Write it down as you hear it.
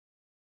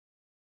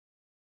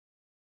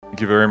Thank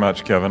you very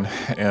much, Kevin,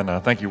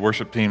 and thank you,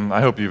 worship team. I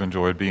hope you've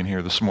enjoyed being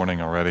here this morning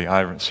already.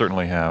 I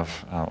certainly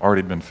have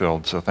already been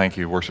filled, so thank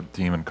you, worship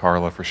team, and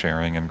Carla for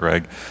sharing, and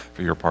Greg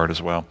for your part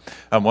as well.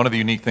 One of the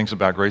unique things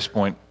about Grace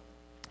Point,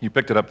 you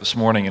picked it up this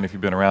morning, and if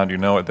you've been around, you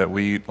know it, that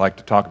we like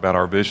to talk about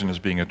our vision as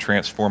being a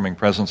transforming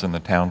presence in the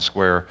town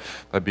square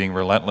by being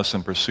relentless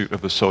in pursuit of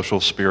the social,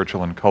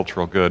 spiritual, and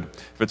cultural good.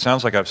 If it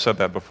sounds like I've said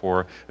that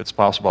before, it's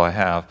possible I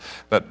have,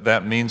 but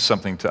that means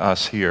something to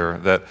us here,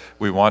 that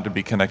we want to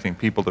be connecting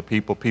people to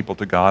people, people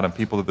to God, and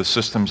people to the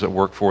systems that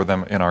work for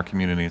them in our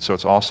community. And so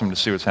it's awesome to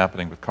see what's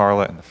happening with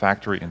Carla and the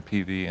factory and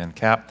PV and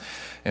CAP,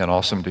 and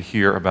awesome to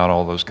hear about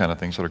all those kind of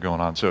things that are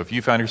going on. So if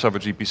you found yourself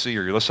at GPC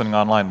or you're listening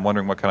online and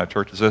wondering what kind of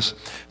church is this,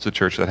 it's a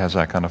church that has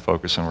that kind of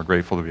focus, and we're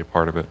grateful to be a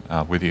part of it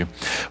with you.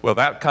 Well,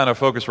 that kind of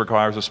focus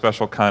requires a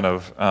special kind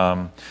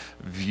of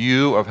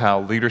view of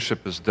how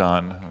leadership is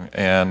done.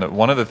 And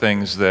one of the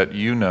things that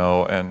you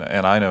know, and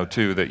I know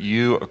too, that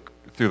you,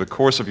 through the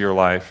course of your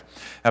life,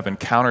 have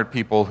encountered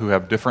people who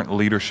have different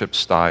leadership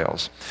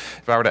styles.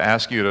 If I were to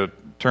ask you to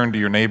turn to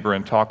your neighbor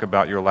and talk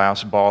about your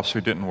last boss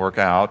who didn't work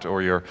out,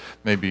 or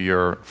maybe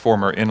your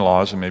former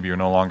in-laws, and maybe you're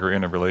no longer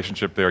in a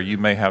relationship there, you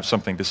may have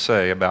something to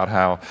say about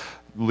how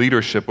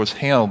leadership was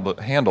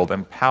handled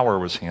and power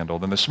was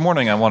handled. And this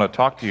morning I want to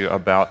talk to you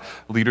about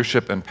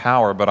leadership and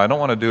power, but I don't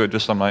want to do it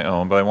just on my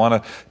own, but I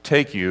want to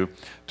take you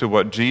to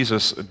what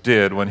Jesus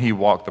did when he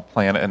walked the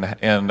planet,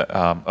 and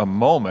a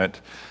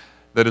moment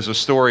that is a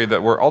story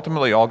that we're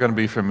ultimately all going to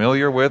be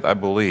familiar with, I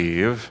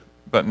believe,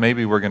 but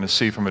maybe we're going to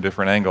see from a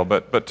different angle.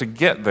 But to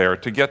get there,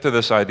 to get to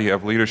this idea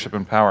of leadership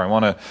and power, I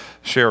want to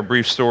share a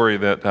brief story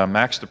that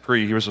Max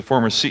Dupree, he was the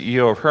former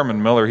CEO of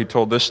Herman Miller, he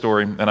told this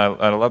story, and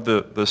I love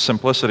the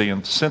simplicity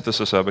and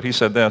synthesis of it. He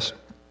said this.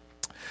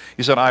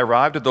 He said, "I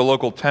arrived at the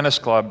local tennis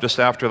club just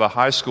after the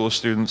high school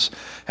students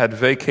had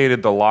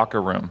vacated the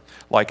locker room.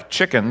 Like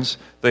chickens,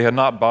 they had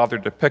not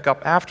bothered to pick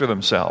up after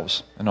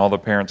themselves." And all the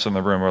parents in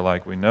the room were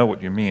like, "We know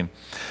what you mean."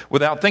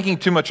 Without thinking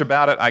too much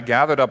about it, I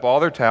gathered up all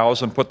their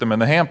towels and put them in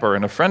the hamper.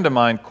 And a friend of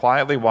mine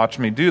quietly watched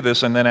me do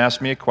this and then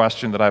asked me a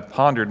question that I've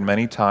pondered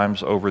many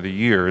times over the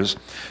years.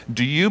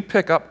 Do you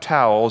pick up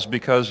towels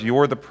because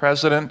you're the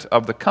president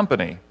of the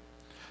company?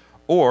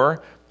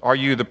 Or are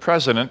you the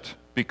president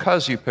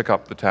because you pick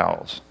up the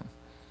towels?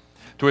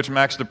 To which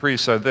Max Dupree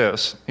said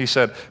this. He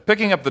said,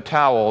 "Picking up the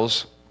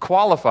towels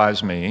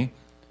qualifies me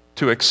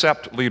to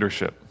accept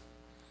leadership."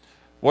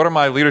 What are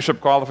my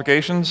leadership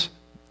qualifications?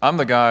 I'm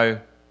the guy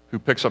who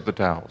picks up the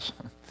towels.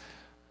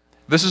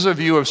 This is a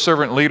view of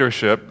servant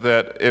leadership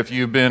that if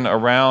you've been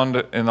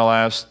around in the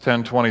last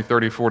 10, 20,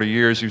 30, 40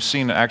 years, you've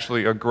seen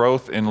actually a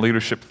growth in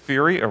leadership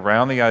theory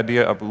around the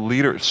idea of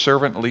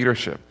servant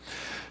leadership.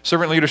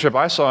 Servant leadership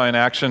I saw in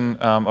action,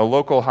 a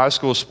local high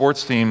school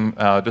sports team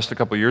just a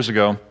couple years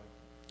ago.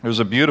 It was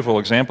a beautiful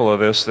example of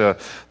this.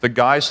 The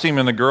guys' team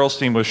and the girls'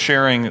 team was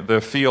sharing the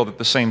field at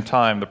the same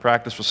time, the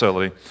practice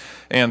facility.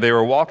 And they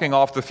were walking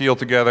off the field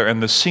together,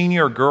 and the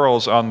senior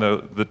girls on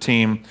the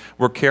team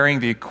were carrying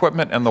the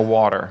equipment and the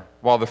water,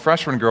 while the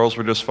freshman girls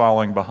were just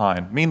following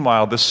behind.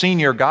 Meanwhile, the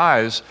senior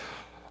guys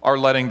are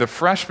letting the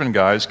freshman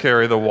guys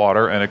carry the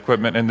water and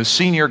equipment, and the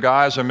senior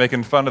guys are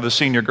making fun of the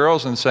senior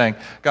girls and saying,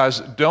 "Guys,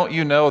 don't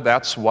you know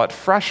that's what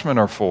freshmen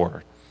are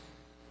for?"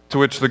 To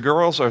which the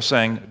girls are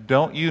saying,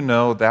 "Don't you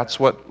know that's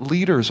what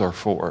leaders are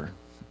for?"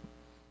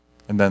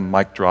 And then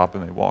mic drop,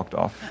 and they walked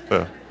off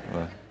the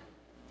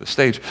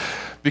stage.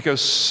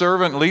 Because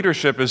servant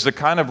leadership is the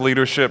kind of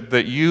leadership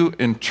that you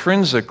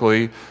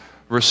intrinsically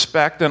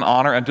respect and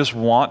honor and just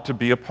want to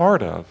be a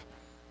part of.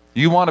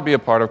 You want to be a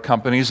part of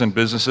companies and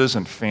businesses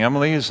and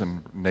families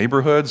and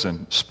neighborhoods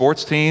and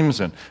sports teams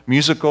and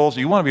musicals.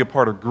 You want to be a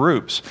part of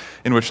groups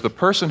in which the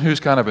person who's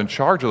kind of in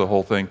charge of the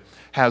whole thing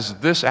has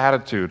this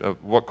attitude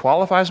of, what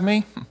qualifies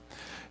me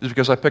is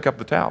because I pick up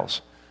the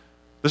towels.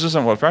 This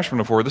isn't what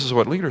freshmen are for, this is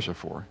what leaders are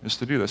for, is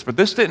to do this. But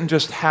this didn't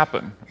just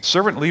happen.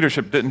 Servant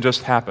leadership didn't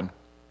just happen.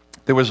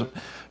 There was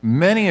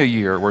many a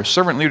year where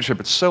servant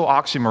leadership, it's so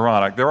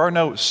oxymoronic. There are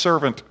no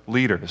servant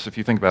leaders, if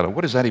you think about it.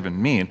 What does that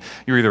even mean?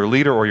 You're either a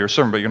leader or you're a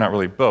servant, but you're not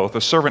really both.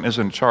 A servant is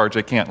in charge,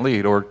 they can't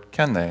lead, or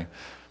can they?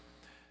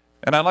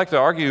 And I'd like to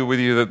argue with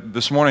you that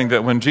this morning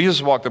that when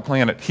Jesus walked the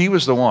planet, he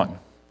was the one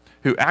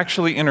who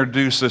actually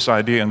introduced this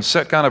idea and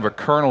set kind of a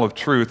kernel of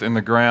truth in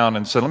the ground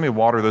and said, let me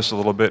water this a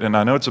little bit. And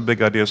I know it's a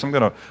big idea, so I'm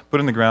going to put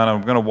it in the ground,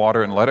 I'm going to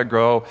water it and let it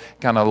grow,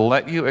 kind of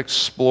let you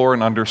explore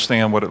and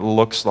understand what it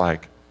looks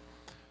like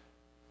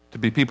to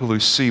be people who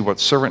see what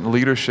servant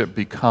leadership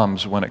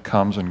becomes when it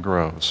comes and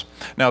grows.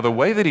 Now, the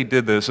way that he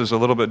did this is a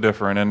little bit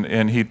different,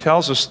 and he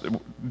tells us,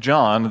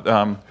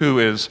 John, who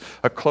is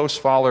a close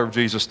follower of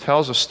Jesus,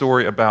 tells a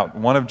story about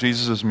one of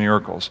Jesus'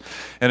 miracles.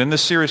 And in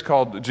this series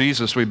called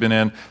Jesus we've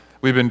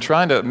been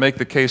trying to make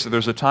the case that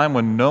there's a time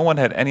when no one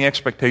had any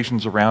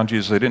expectations around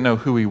Jesus. They didn't know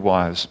who he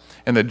was.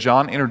 And that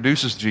John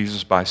introduces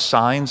Jesus by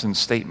signs and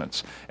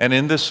statements. And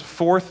in this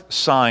fourth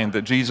sign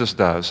that Jesus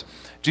does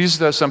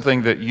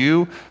something that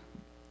you,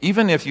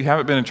 even if you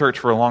haven't been in church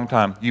for a long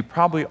time, you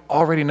probably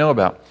already know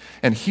about.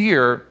 And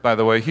here, by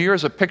the way, here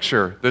is a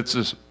picture that's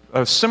as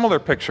a similar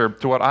picture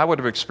to what I would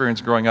have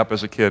experienced growing up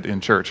as a kid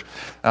in church.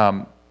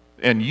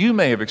 And you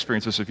may have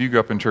experienced this if you grew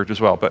up in church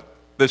as well, but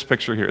this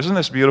picture here, isn't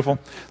this beautiful?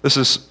 This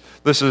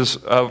is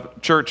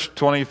of church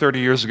 20, 30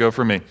 years ago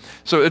for me.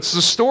 So it's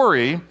the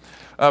story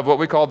of what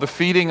we call the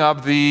feeding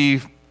of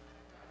the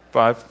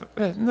five.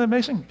 Isn't that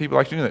amazing? People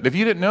like to do that. If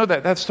you didn't know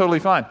that, that's totally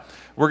fine.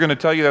 We're going to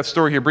tell you that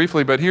story here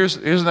briefly, but here's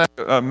that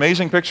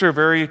amazing picture,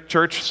 very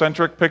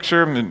church-centric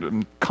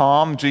picture,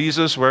 calm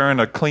Jesus wearing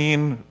a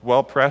clean,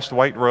 well-pressed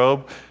white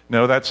robe.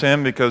 No, that's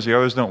him because the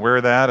others don't wear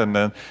that, and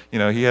then,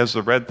 he has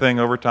the red thing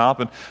over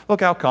top, and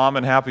look how calm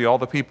and happy all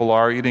the people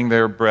are eating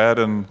their bread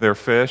and their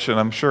fish, and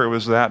I'm sure it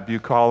was that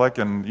bucolic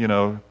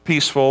and,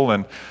 peaceful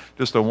and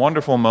just a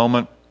wonderful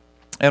moment.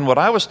 And what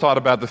I was taught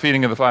about the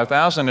feeding of the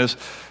 5,000 is,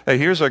 hey,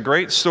 here's a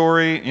great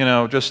story,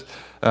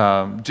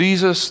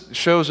 Jesus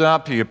shows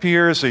up, he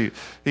appears, he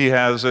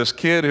has this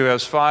kid who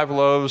has 5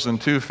 loaves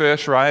and 2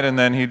 fish, right? And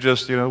then he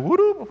just,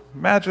 woo-doo,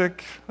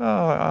 magic, a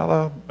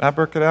la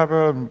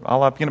abracadabra, a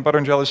la peanut butter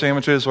and jelly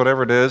sandwiches,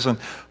 whatever it is. And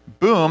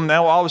boom,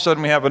 now all of a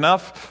sudden we have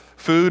enough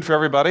food for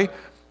everybody.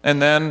 And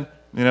then,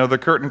 the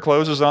curtain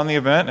closes on the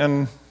event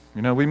and,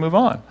 we move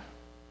on.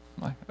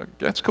 Like,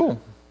 that's cool.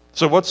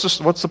 So what's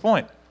the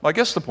point? Well, I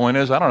guess the point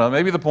is, I don't know,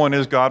 maybe the point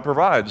is God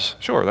provides.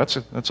 Sure, that's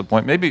a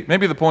point. Maybe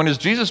the point is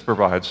Jesus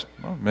provides.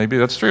 Well, maybe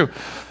that's true.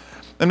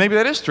 And maybe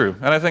that is true,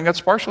 and I think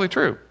that's partially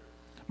true.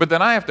 But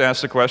then I have to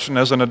ask the question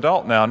as an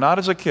adult now, not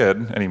as a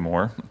kid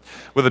anymore,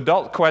 with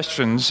adult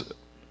questions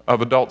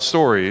of adult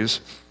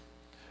stories.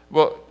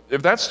 Well,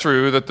 if that's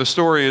true, that the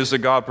story is that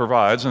God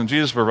provides and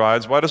Jesus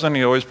provides, why doesn't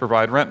he always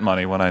provide rent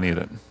money when I need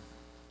it?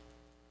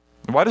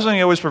 Why doesn't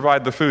he always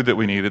provide the food that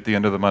we need at the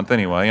end of the month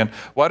anyway? And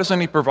why doesn't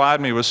he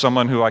provide me with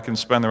someone who I can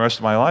spend the rest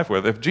of my life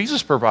with? If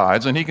Jesus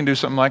provides and he can do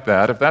something like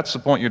that, if that's the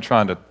point you're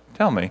trying to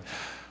tell me,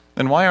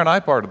 then why aren't I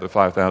part of the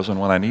 5,000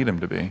 when I need him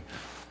to be?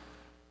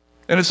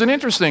 And it's an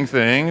interesting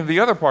thing.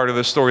 The other part of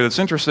this story that's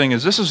interesting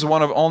is this is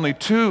one of only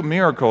 2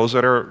 miracles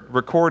that are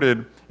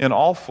recorded in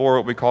all 4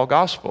 what we call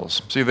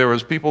Gospels. See, there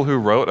was people who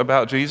wrote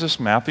about Jesus,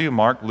 Matthew,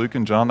 Mark, Luke,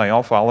 and John. They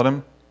all followed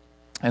him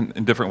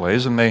in different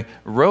ways, and they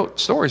wrote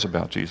stories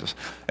about Jesus.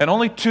 And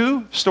only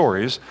 2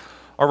 miracles,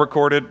 are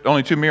recorded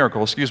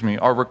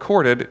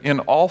in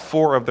all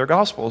 4 of their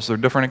Gospels. They're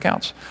different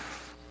accounts.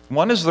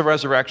 One is the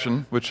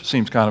resurrection, which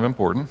seems kind of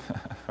important,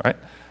 right?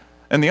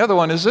 And the other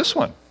one is this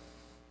one.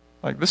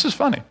 Like, this is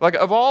funny. Like,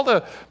 of all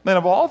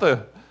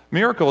the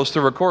miracles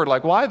to record,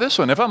 like, why this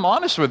one? If I'm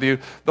honest with you,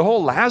 the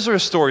whole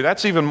Lazarus story,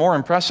 that's even more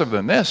impressive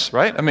than this,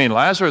 right? I mean,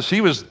 Lazarus, he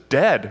was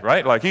dead,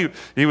 right? Like,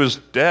 he was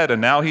dead,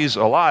 and now he's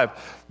alive.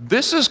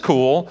 This is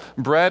cool.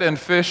 Bread and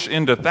fish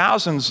into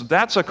thousands,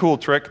 that's a cool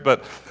trick,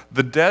 but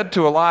the dead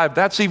to alive,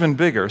 that's even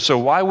bigger. So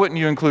why wouldn't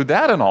you include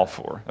that in all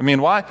 4? I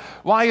mean,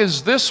 why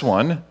is this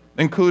one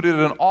included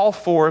in all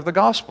 4 of the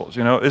Gospels?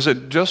 Is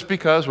it just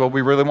because, well,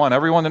 we really want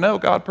everyone to know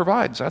God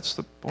provides? That's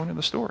the point of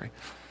the story.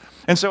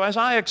 And so as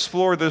I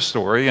explore this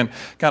story and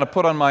kind of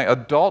put on my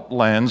adult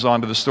lens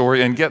onto the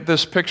story and get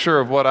this picture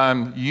of what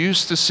I'm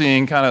used to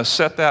seeing, kind of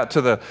set that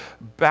to the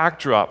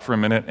backdrop for a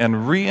minute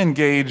and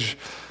re-engage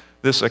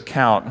this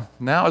account,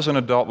 now as an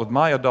adult with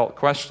my adult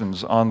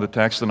questions on the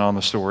text and on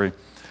the story,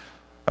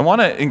 I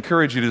want to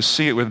encourage you to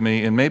see it with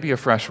me in maybe a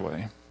fresh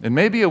way, in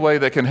maybe a way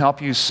that can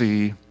help you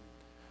see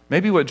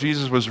maybe what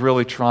Jesus was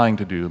really trying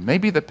to do,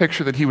 maybe the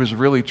picture that he was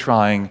really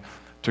trying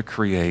to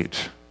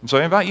create. And so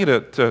I invite you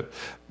to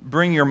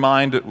bring your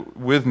mind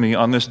with me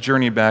on this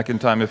journey back in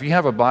time. If you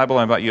have a Bible,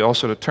 I invite you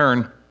also to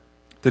turn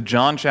to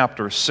John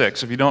chapter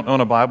 6. If you don't own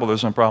a Bible,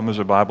 there's no problem. There's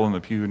a Bible in the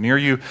pew near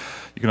you.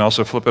 You can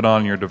also flip it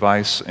on your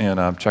device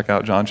and check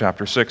out John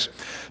chapter 6.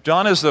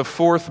 John is the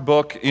 4th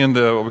book in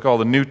what we call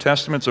the New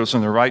Testament, so it's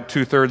in the right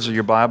 2/3 of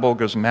your Bible. It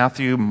goes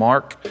Matthew,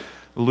 Mark,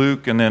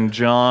 Luke, and then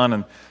John.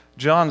 And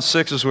John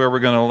 6 is where we're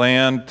going to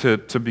land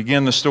to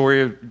begin the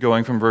story,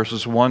 going from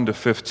verses 1 to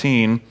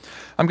 15.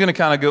 I'm going to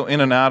kind of go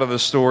in and out of the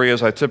story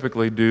as I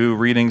typically do,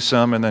 reading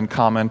some and then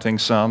commenting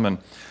some, and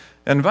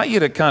I invite you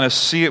to kind of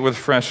see it with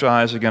fresh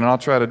eyes again, and I'll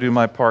try to do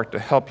my part to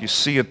help you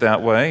see it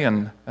that way,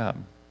 and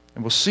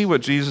we'll see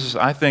what Jesus,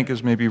 I think,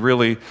 is maybe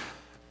really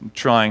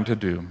trying to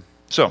do.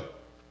 So,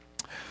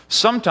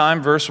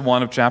 sometime, verse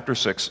 1 of chapter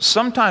 6,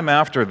 sometime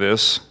after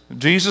this,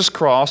 Jesus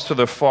crossed to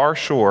the far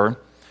shore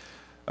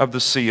of the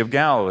Sea of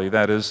Galilee,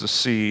 that is, the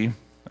Sea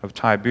of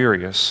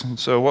Tiberias. And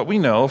so what we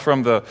know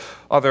from the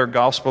other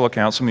gospel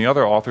accounts, from the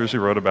other authors who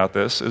wrote about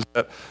this, is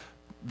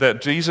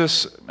that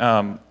Jesus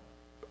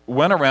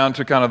went around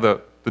to kind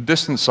of the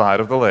distant side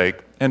of the lake,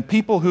 and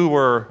people who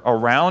were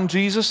around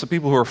Jesus, the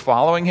people who were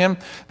following him,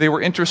 they were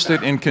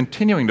interested in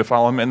continuing to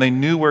follow him, and they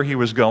knew where he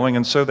was going,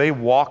 and so they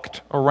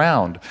walked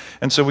around.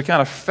 And so we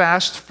kind of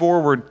fast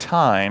forward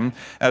time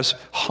as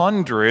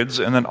hundreds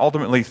and then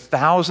ultimately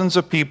thousands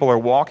of people are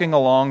walking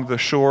along the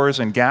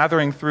shores and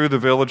gathering through the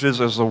villages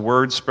as the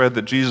word spread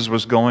that Jesus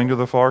was going to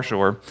the far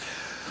shore.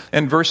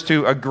 In verse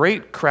 2, a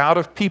great crowd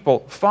of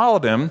people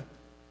followed him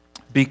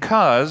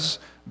because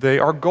they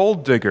are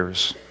gold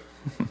diggers.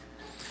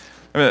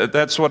 I mean,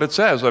 that's what it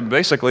says,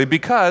 basically,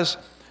 because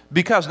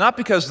not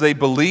because they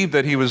believed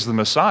that he was the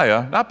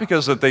Messiah, not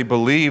because that they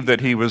believed that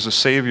he was the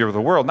Savior of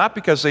the world, not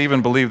because they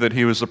even believed that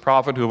he was the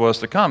prophet who was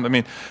to come. I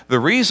mean, the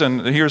reason,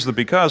 here's the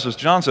because, as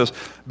John says,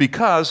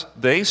 because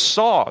they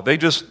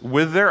just,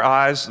 with their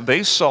eyes,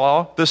 they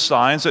saw the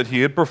signs that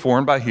he had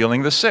performed by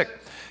healing the sick.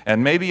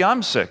 And maybe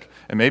I'm sick,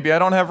 and maybe I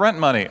don't have rent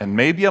money, and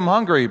maybe I'm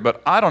hungry,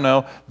 but I don't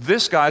know.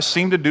 This guy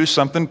seemed to do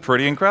something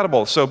pretty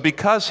incredible. So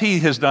because he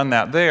has done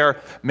that there,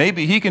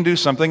 maybe he can do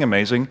something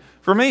amazing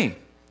for me.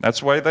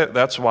 That's why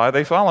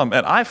they follow him.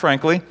 And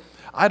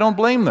I don't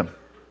blame them.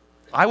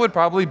 I would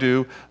probably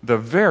do the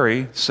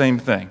very same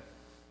thing.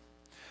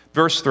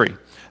 Verse 3,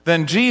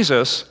 then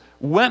Jesus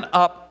went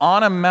up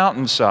on a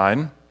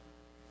mountainside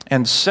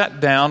and sat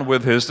down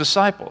with his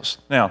disciples.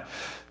 Now,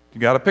 you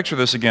got to picture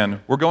this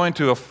again. We're going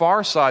to a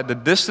far side, the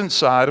distant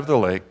side of the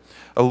lake,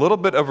 a little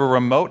bit of a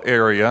remote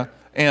area,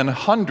 and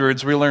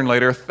hundreds, we learn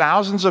later,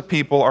 thousands of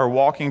people are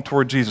walking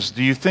toward Jesus.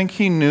 Do you think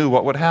he knew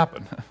what would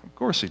happen? Of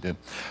course he did.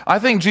 I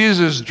think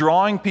Jesus is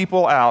drawing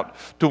people out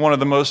to one of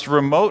the most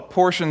remote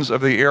portions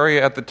of the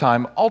area at the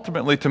time,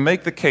 ultimately to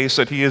make the case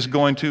that he is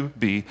going to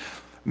be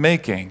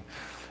making.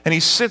 And he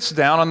sits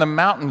down on the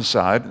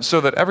mountainside so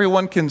that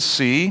everyone can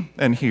see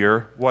and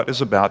hear what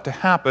is about to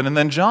happen. And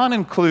then John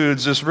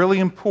includes this really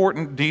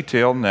important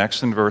detail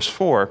next in verse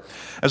 4.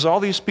 As all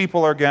these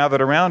people are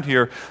gathered around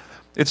here,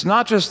 it's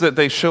not just that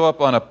they show up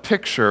on a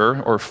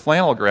picture or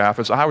flannel graph,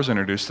 as I was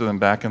introduced to them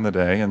back in the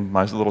day in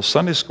my little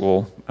Sunday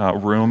school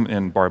room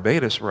in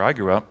Barbados where I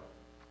grew up,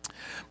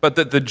 but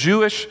that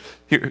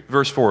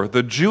verse 4,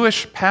 the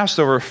Jewish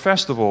Passover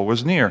festival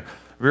was near.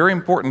 Very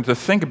important to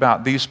think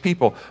about these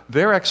people.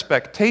 Their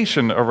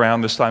expectation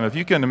around this time, if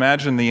you can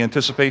imagine the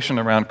anticipation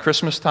around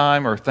Christmas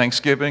time or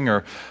Thanksgiving,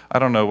 or I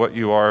don't know what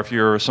you are, if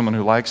you're someone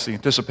who likes the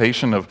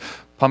anticipation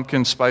of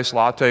pumpkin spice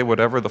latte,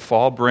 whatever the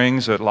fall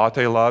brings at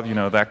Latte Love,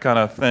 that kind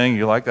of thing.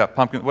 You like that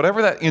pumpkin,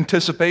 whatever that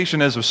anticipation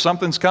is of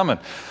something's coming.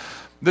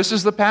 This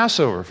is the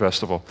Passover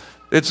festival.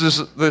 It's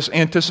this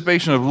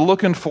anticipation of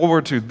looking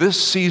forward to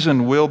this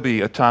season will be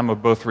a time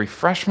of both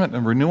refreshment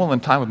and renewal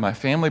and time with my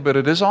family, but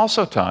it is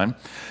also time.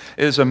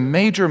 It is a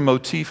major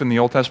motif in the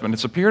Old Testament.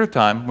 It's a period of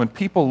time when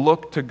people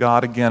look to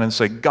God again and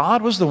say,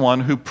 God was the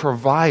one who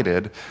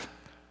provided.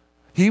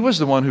 He was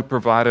the one who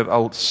provided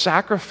a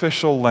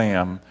sacrificial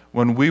lamb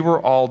when we were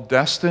all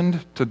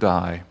destined to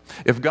die.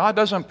 If God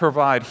doesn't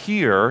provide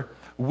here,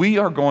 we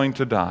are going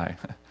to die.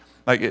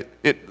 Like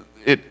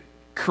it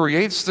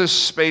creates this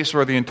space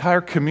where the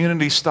entire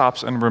community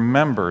stops and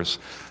remembers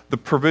the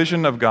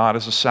provision of God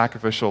as a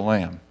sacrificial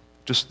lamb.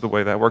 Just the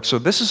way that works. So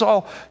this is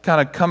all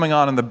kind of coming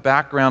on in the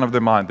background of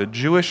their mind. The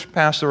Jewish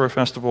Passover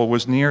festival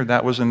was near.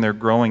 That was in their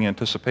growing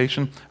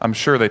anticipation. I'm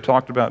sure they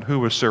talked about who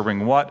was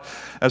serving what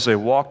as they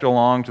walked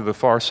along to the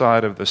far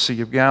side of the Sea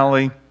of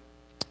Galilee,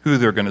 who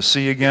they're going to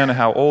see again,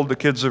 how old the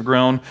kids have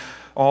grown,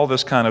 all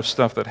this kind of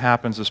stuff that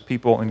happens as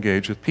people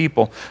engage with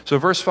people. So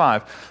verse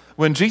 5,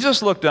 when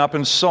Jesus looked up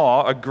and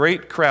saw a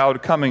great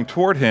crowd coming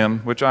toward him,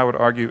 which I would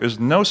argue is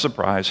no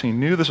surprise, he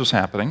knew this was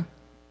happening,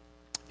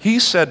 he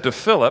said to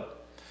Philip,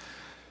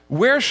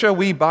 where shall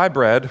we buy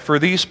bread for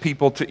these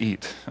people to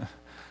eat?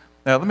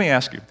 Now, let me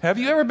ask you, have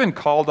you ever been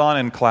called on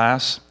in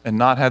class and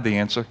not had the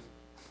answer?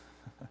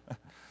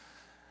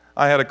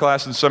 I had a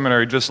class in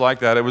seminary just like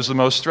that. It was the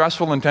most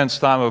stressful, intense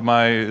time of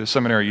my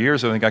seminary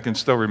years. I think I can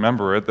still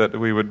remember it, that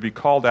we would be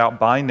called out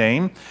by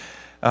name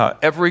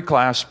every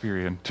class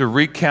period to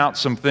recount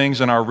some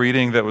things in our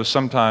reading that was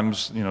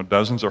sometimes,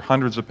 dozens or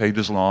hundreds of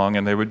pages long,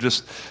 and they would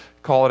just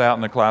call it out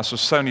in the class of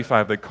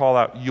 75. They'd call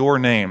out your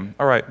name.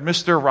 All right,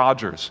 Mr.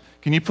 Rogers,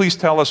 can you please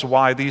tell us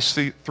why these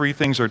three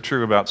things are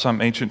true about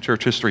some ancient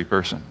church history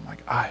person?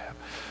 Like, I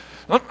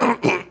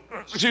have.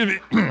 Excuse me.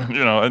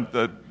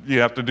 You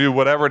have to do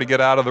whatever to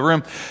get out of the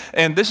room.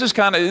 And this is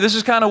kind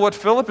of what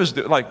Philip is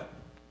doing. Like,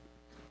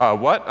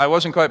 what? I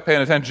wasn't quite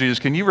paying attention, Jesus.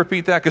 Can you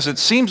repeat that? Because it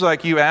seems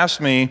like you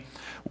asked me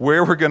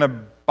where we're going to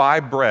buy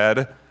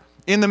bread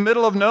in the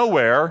middle of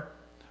nowhere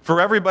for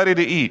everybody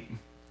to eat.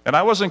 And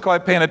I wasn't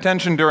quite paying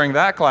attention during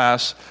that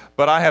class,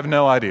 but I have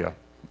no idea.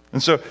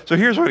 And so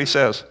here's what he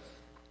says.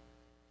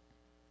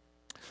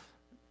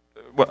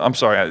 Well, I'm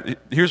sorry.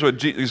 Here's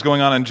what is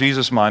going on in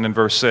Jesus' mind in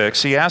verse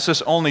 6. He asked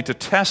this only to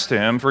test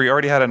him, for he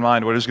already had in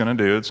mind what he's going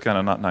to do. It's kind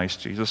of not nice,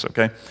 Jesus,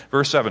 okay?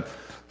 Verse 7.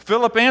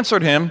 Philip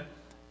answered him,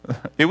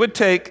 it would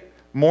take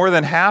more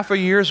than half a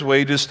year's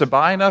wages to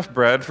buy enough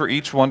bread for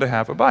each one to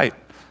have a bite.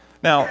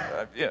 Now,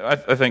 I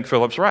think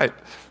Philip's right.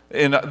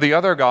 In the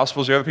other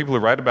Gospels, the other people who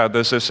write about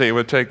this, they say it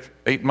would take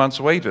 8 months'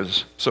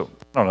 wages. So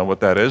I don't know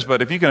what that is,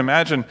 but if you can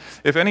imagine,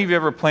 if any of you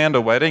ever planned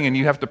a wedding and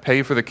you have to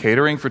pay for the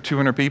catering for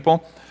 200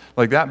 people,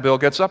 like that bill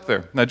gets up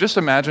there. Now just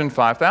imagine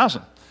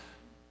 5,000.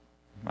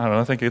 I don't know,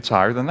 I think it's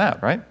higher than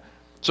that, right?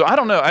 So I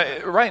don't know.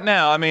 Right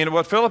now,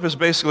 what Philip is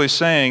basically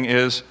saying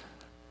is,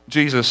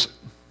 Jesus,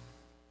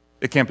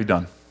 it can't be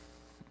done.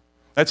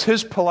 That's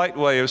his polite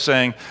way of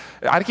saying,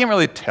 I can't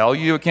really tell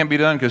you it can't be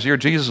done because you're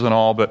Jesus and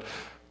all, but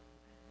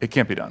it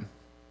can't be done.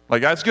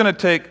 Like, it's going to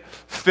take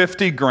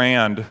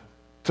 $50,000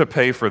 to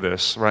pay for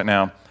this right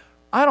now.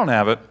 I don't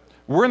have it,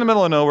 We're in the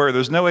middle of nowhere.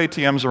 There's no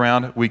ATMs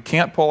around. We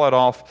can't pull it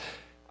off.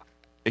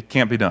 It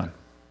can't be done.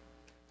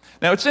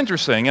 Now, it's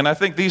interesting, and I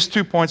think these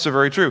 2 points are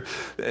very true.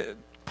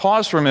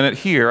 Pause for a minute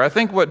here. I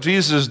think what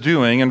Jesus is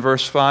doing in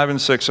verse 5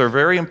 and 6 are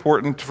very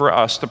important for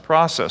us to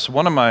process.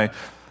 One of my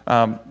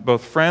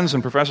both friends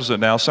and professors at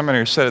Now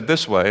Seminary said it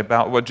this way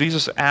about what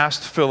Jesus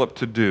asked Philip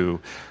to do.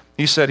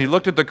 He said, he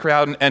looked at the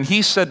crowd and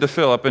he said to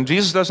Philip, and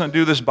Jesus doesn't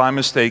do this by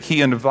mistake,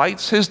 he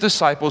invites his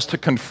disciples to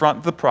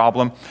confront the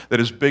problem that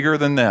is bigger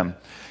than them.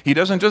 He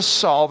doesn't just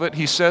solve it,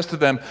 he says to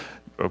them,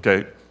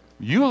 okay,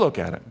 you look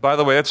at it. By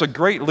the way, it's a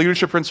great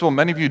leadership principle.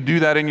 Many of you do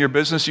that in your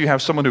business. You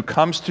have someone who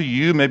comes to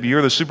you, maybe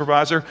you're the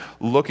supervisor,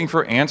 looking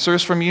for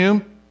answers from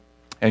you,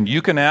 and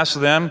you can ask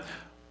them,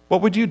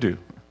 what would you do?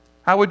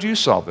 How would you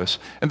solve this?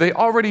 And they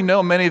already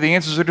know many of the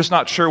answers, they're just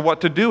not sure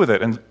what to do with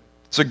it. And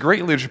it's a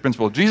great leadership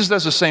principle. Jesus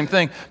does the same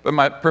thing, but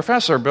my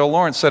professor, Bill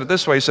Lawrence, said it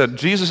this way. He said,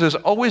 Jesus is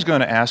always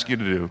going to ask you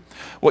to do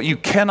what you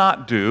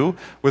cannot do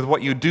with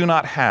what you do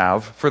not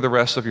have for the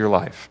rest of your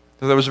life.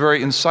 So that was a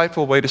very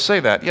insightful way to say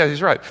that. Yeah,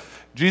 he's right.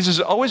 Jesus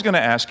is always going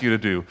to ask you to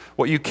do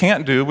what you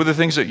can't do with the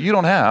things that you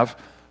don't have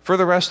for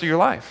the rest of your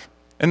life.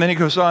 And then he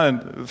goes on,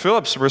 and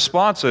Philip's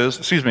response in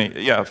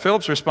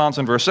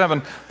verse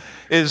 7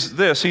 is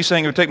this. He's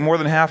saying it would take more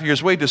than half a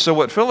year's wages. So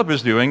what Philip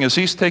is doing is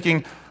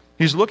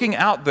he's looking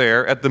out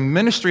there at the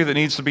ministry that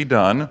needs to be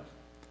done.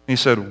 He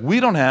said, we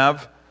don't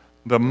have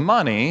the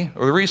money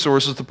or the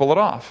resources to pull it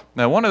off.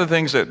 Now, one of the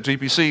things at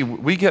GPC,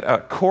 we get a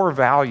core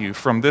value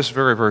from this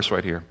very verse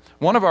right here.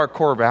 One of our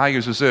core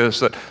values is this,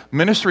 that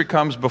ministry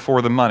comes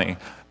before the money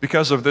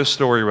because of this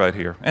story right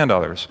here and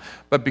others.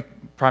 But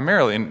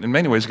primarily, in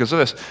many ways, because of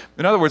this.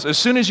 In other words, as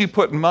soon as you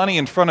put money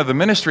in front of the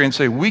ministry and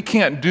say, we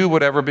can't do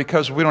whatever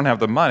because we don't have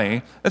the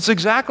money, that's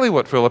exactly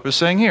what Philip is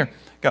saying here.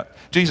 God,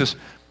 Jesus,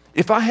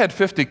 if I had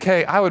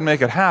 $50K, I would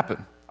make it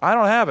happen. I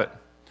don't have it.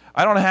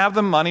 I don't have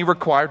the money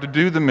required to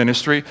do the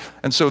ministry,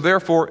 and so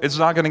therefore, it's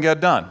not going to get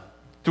done.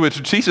 To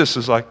which Jesus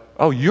is like,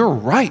 oh, you're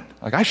right.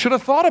 Like, I should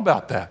have thought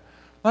about that.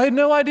 I had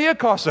no idea it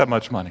cost that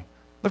much money.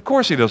 Of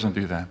course he doesn't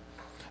do that.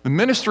 The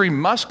ministry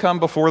must come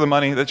before the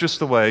money. That's just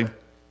the way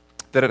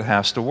that it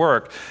has to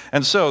work.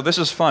 And so, this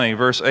is funny,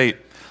 verse 8.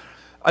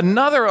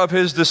 Another of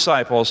his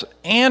disciples,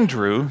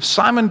 Andrew,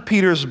 Simon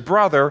Peter's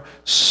brother,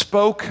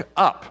 spoke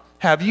up.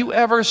 Have you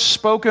ever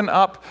spoken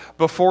up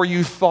before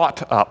you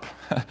thought up?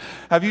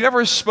 Have you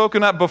ever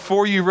spoken up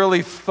before you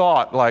really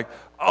thought, like,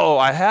 oh,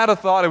 I had a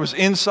thought, it was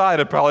inside,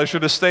 it probably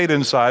should have stayed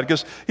inside?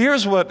 Because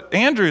here's what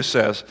Andrew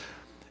says.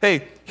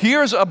 Hey,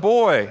 here's a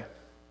boy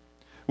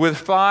with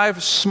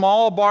 5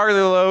 small barley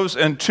loaves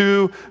and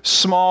 2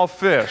 small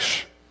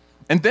fish.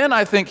 And then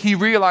I think he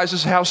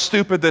realizes how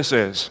stupid this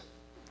is.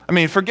 I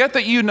mean, forget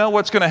that you know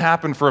what's going to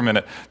happen for a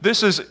minute.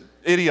 This is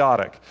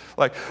idiotic.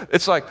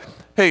 It's like,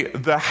 hey,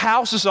 the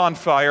house is on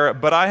fire,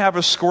 but I have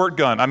a squirt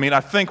gun. I mean,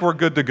 I think we're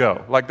good to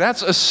go. Like,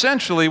 that's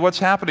essentially what's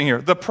happening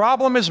here. The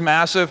problem is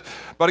massive,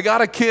 but I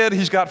got a kid,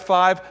 he's got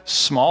 5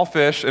 small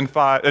fish and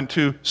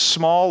 2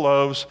 small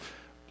loaves.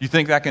 You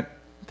think they can't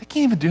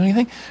even do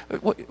anything?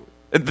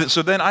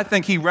 So then I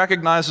think he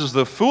recognizes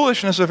the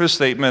foolishness of his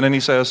statement, and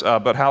he says,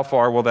 but how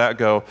far will that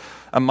go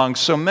among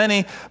so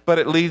many? But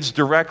it leads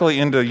directly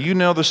into, you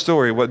know the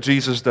story, what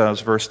Jesus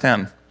does, verse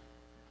 10.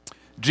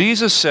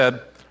 Jesus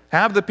said,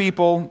 have the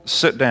people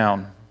sit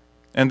down.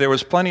 And there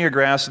was plenty of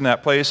grass in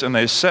that place, and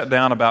they sat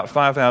down. About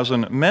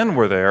 5,000 men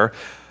were there,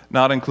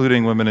 not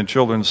including women and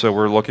children, so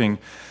we're looking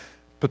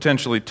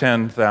potentially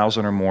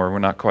 10,000 or more. We're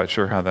not quite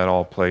sure how that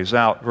all plays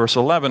out. Verse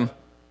 11,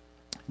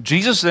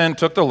 Jesus then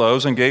took the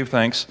loaves and gave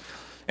thanks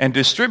and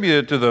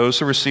distributed to those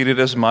who were seated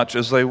as much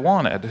as they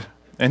wanted.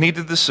 And he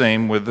did the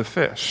same with the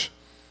fish.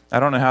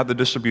 I don't know how the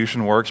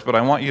distribution works, but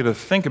I want you to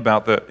think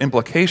about the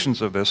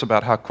implications of this,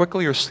 about how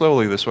quickly or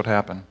slowly this would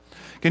happen.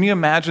 Can you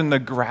imagine the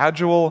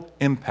gradual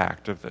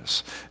impact of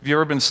this? Have you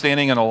ever been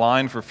standing in a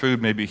line for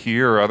food, maybe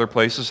here or other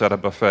places at a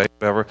buffet,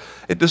 whatever?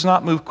 It does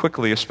not move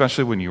quickly,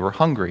 especially when you are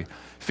hungry.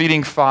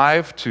 Feeding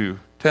 5 to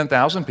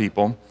 10,000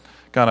 people,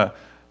 kind of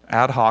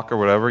ad hoc or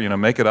whatever,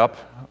 make it up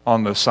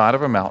on the side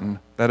of a mountain,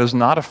 that is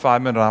not a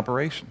 5-minute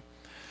operation.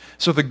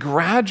 So the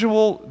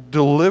gradual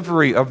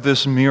delivery of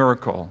this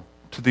miracle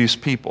to these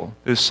people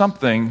is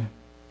something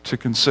to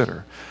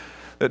consider.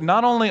 That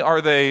not only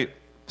are they,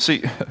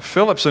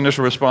 Philip's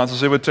initial response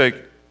is it would take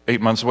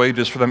 8 months'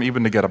 wages for them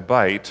even to get a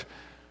bite.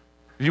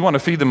 If you want to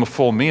feed them a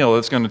full meal,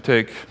 it's going to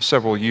take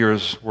several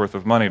years' worth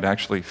of money to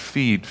actually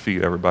feed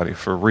everybody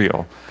for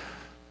real.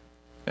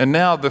 And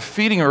now the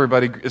feeding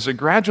everybody, as it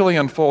gradually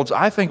unfolds,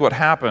 I think what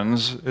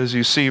happens is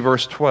you see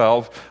verse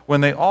 12,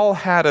 when they all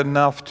had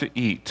enough to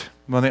eat,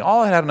 when they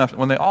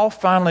all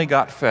finally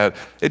got fed,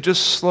 it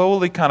just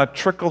slowly kind of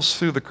trickles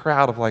through the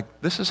crowd of like,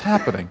 this is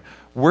happening.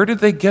 Where did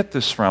they get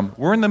this from?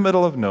 We're in the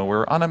middle of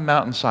nowhere, on a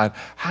mountainside.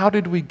 How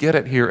did we get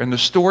it here? And the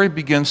story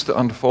begins to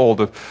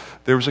unfold.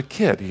 There was a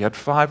kid. He had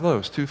 5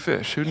 loaves, 2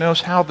 fish. Who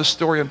knows how the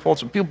story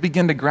unfolds? And people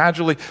begin to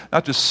gradually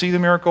not just see the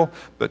miracle,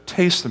 but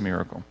taste the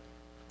miracle.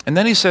 And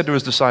then he said to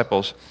his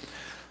disciples,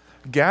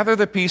 gather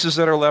the pieces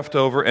that are left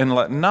over and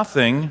let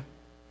nothing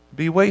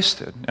be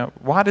wasted. Now,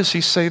 why does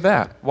he say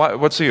that?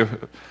 What's he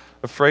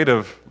afraid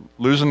of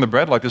losing the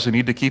bread? Like, does he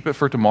need to keep it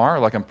for tomorrow?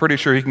 Like, I'm pretty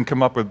sure he can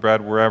come up with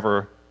bread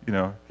wherever,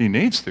 he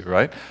needs to,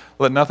 right?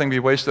 Let nothing be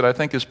wasted. I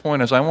think his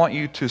point is, I want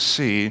you to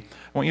see, I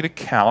want you to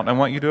count, I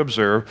want you to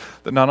observe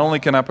that not only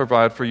can I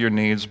provide for your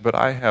needs, but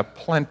I have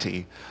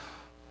plenty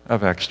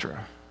of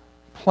extra.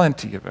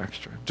 Plenty of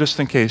extra, just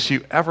in case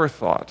you ever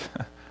thought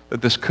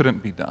that this couldn't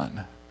be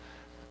done.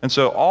 And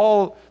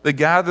so they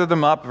gathered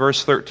them up,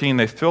 verse 13,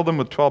 they filled them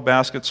with 12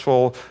 baskets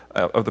full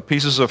of the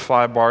pieces of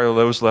 5 barley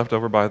loaves left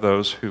over by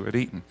those who had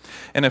eaten.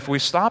 And if we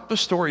stop the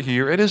story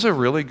here, it is a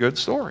really good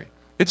story.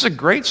 It's a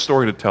great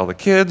story to tell the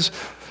kids.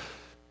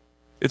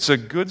 It's a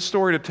good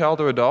story to tell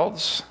to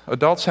adults.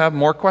 Adults have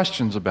more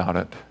questions about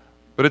it,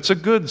 but it's a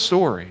good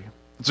story.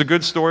 It's a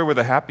good story with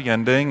a happy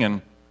ending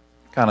and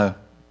kind of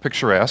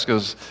picturesque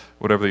as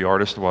whatever the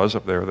artist was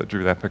up there that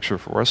drew that picture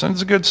for us, and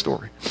it's a good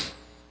story.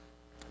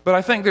 But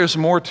I think there's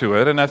more to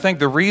it, and I think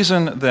the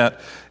reason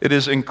that it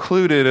is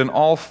included in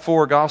all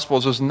 4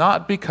 Gospels is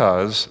not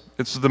because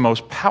it's the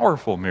most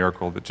powerful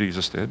miracle that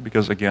Jesus did,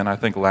 because again, I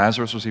think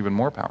Lazarus was even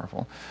more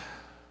powerful,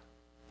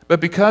 but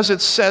because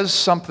it says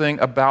something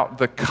about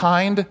the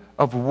kind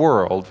of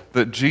world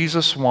that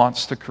Jesus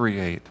wants to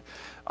create.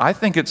 I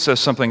think it says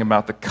something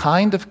about the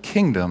kind of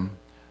kingdom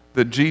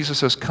that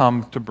Jesus has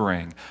come to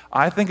bring.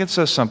 I think it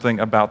says something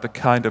about the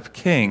kind of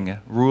king,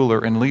 ruler,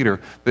 and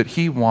leader that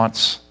he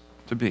wants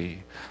to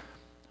be.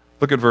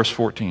 Look at verse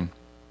 14.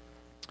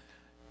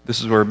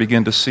 This is where we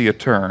begin to see a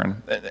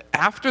turn.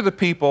 After the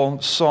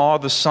people saw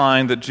the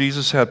sign that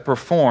Jesus had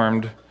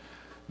performed,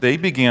 they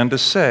began to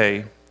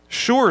say,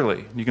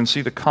 surely, you can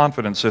see the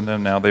confidence in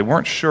them now. They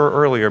weren't sure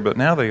earlier, but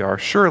now they are.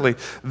 Surely,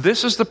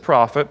 this is the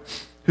prophet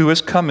who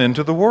has come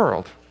into the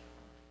world.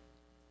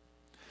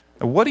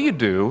 Now, what do you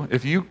do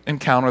if you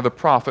encounter the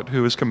prophet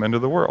who has come into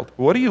the world?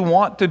 What do you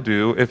want to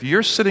do if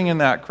you're sitting in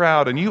that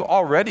crowd and you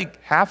already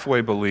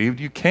halfway believed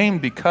you came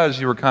because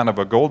you were kind of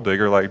a gold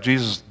digger, like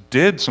Jesus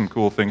did some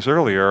cool things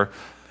earlier,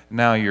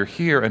 now you're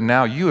here and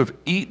now you have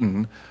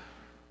eaten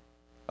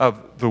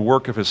of the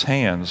work of his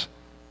hands?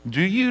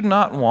 Do you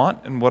not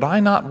want, and would I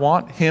not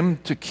want him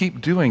to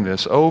keep doing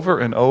this over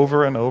and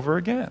over and over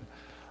again?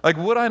 Like,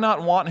 would I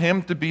not want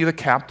him to be the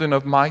captain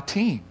of my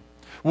team?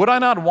 Would I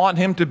not want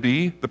him to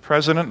be the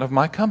president of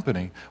my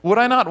company? Would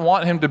I not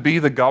want him to be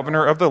the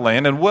governor of the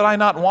land? And would I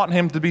not want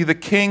him to be the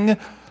king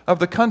of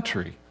the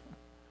country?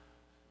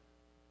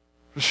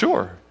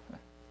 Sure.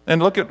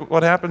 And look at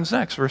what happens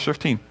next, verse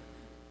 15.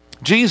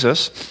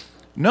 Jesus,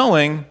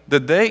 knowing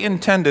that they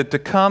intended to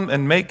come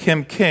and make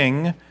him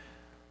king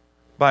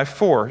by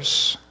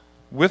force,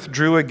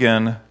 withdrew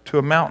again to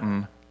a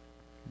mountain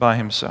by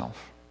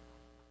himself.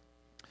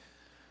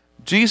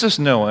 Jesus,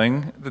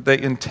 knowing that they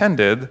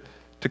intended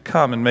to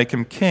come and make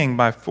him king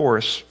by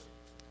force,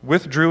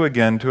 withdrew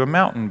again to a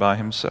mountain by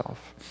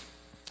himself.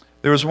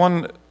 There was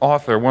one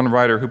author, one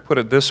writer, who put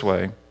it this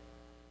way.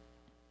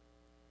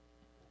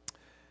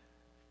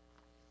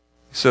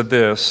 He said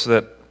this,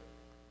 that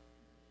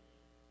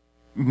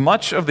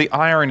much of the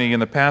irony in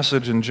the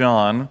passage in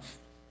John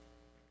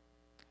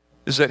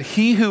is that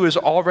he who is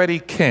already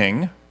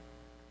king,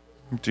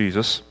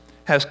 Jesus,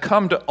 has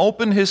come to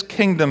open his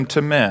kingdom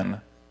to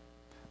men.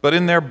 But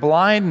in their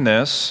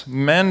blindness,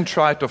 men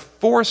try to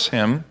force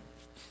him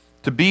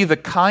to be the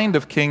kind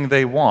of king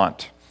they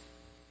want.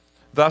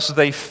 Thus,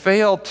 they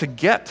fail to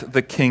get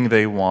the king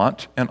they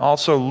want and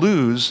also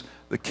lose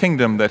the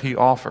kingdom that he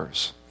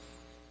offers.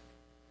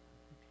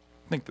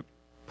 I think the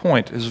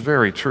point is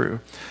very true.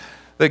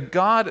 That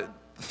God,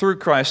 through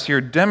Christ here,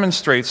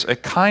 demonstrates a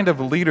kind of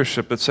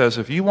leadership that says,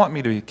 if you want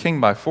me to be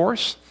king by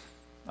force,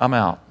 I'm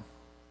out.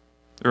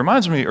 It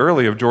reminds me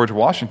early of George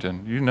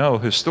Washington. You know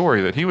his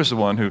story, that he was the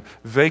one who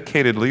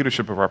vacated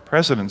leadership of our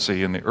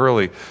presidency in the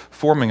early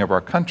forming of our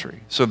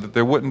country so that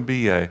there wouldn't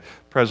be a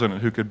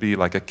president who could be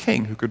like a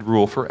king, who could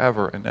rule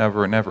forever and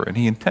ever and ever. And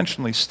he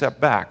intentionally stepped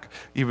back,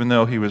 even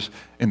though he was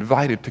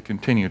invited to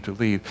continue to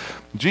lead.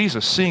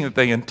 Jesus, seeing that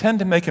they intend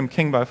to make him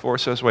king by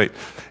force, says, wait,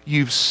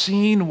 you've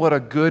seen what a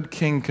good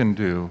king can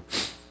do,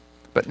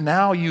 but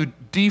now you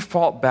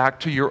default back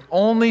to your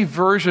only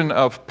version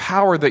of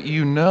power that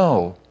you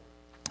know.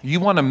 You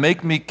want to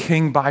make me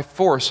king by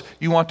force.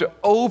 You want to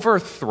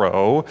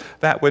overthrow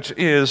that which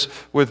is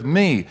with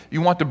me.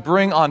 You want to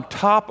bring on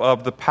top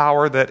of the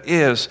power that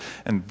is.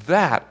 And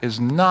that is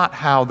not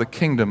how the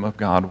kingdom of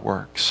God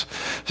works.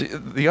 See,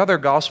 the other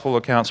gospel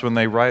accounts, when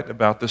they write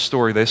about this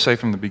story, they say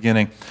from the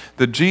beginning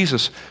that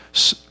Jesus,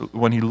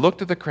 when he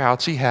looked at the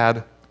crowds, he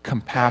had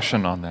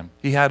compassion on them.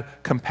 He had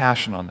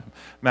compassion on them.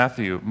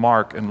 Matthew,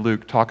 Mark, and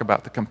Luke talk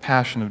about the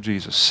compassion of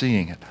Jesus,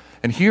 seeing it.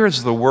 And here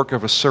is the work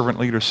of a servant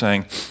leader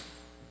saying,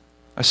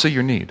 I see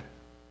your need.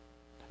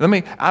 Let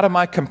me, out of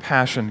my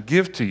compassion,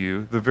 give to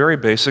you the very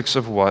basics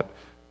of what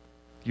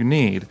you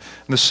need.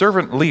 And the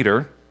servant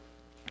leader,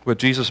 what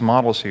Jesus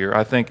models here,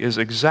 I think, is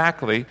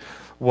exactly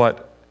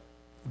what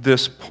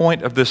this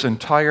point of this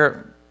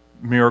entire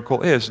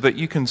miracle is, that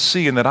you can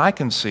see and that I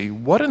can see.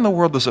 What in the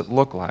world does it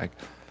look like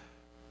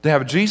To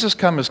have Jesus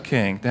come as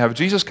king, to have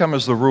Jesus come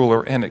as the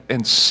ruler,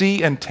 and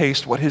see and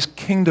taste what his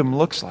kingdom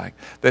looks like.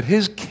 That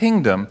his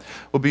kingdom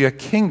will be a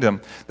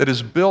kingdom that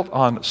is built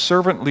on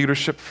servant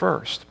leadership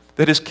first.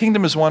 That his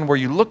kingdom is one where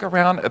you look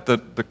around at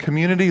the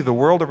community, the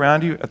world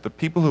around you, at the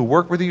people who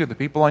work with you, the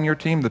people on your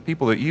team, the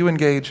people that you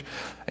engage,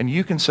 and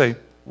you can say,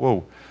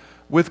 whoa,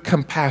 with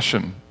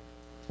compassion,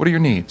 what are your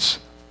needs?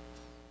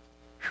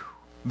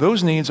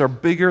 Those needs are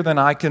bigger than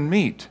I can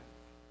meet.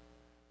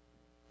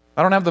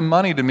 I don't have the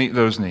money to meet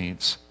those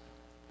needs,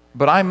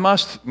 but I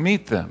must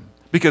meet them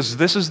because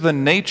this is the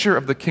nature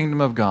of the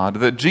kingdom of God,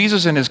 that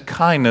Jesus in his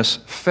kindness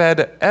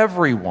fed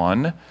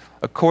everyone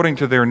according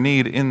to their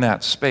need in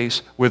that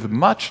space with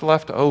much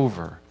left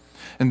over.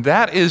 And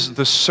that is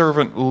the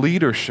servant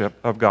leadership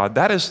of God.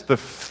 That is the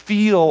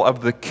feel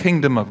of the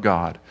kingdom of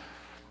God.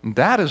 And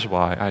that is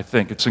why I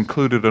think it's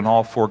included in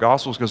all four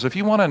Gospels, because if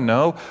you want to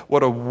know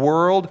what a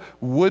world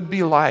would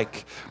be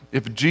like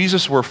if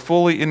Jesus were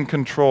fully in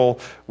control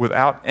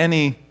without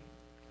any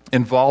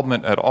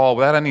involvement at all,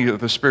 without any of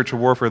the spiritual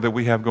warfare that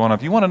we have going on,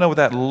 if you want to know what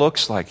that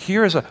looks like,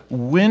 here is a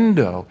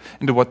window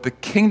into what the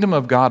kingdom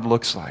of God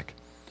looks like.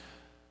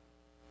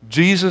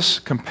 Jesus'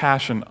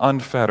 compassion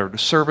unfettered,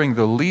 serving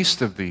the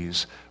least of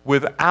these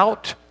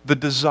without the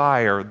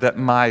desire that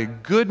my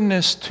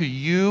goodness to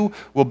you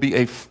will be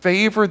a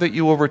favor that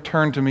you will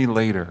return to me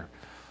later.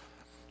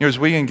 You know, as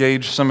we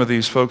engage some of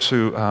these folks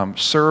who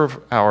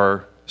serve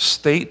our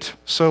state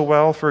so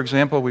well, for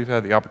example, we've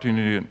had the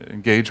opportunity to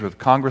engage with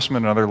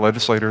congressmen and other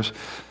legislators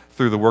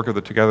through the work of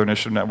the Together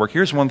Initiative Network.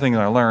 Here's one thing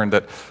that I learned,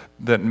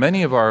 that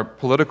many of our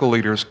political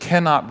leaders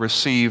cannot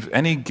receive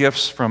any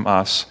gifts from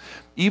us,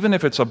 even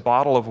if it's a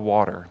bottle of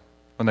water,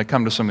 when they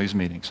come to some of these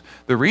meetings.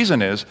 The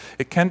reason is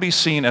it can be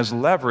seen as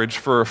leverage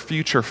for a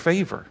future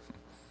favor.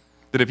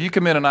 That if you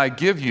come in and I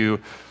give you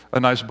a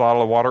nice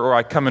bottle of water, or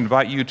I come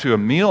invite you to a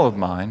meal of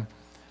mine,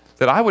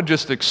 that I would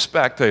just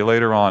expect a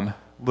later on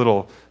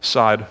little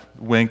side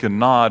wink and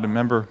nod.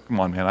 Remember,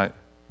 come on, man,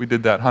 we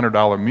did that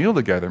 $100 meal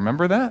together.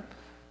 Remember that?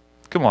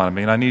 Come on,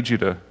 I need you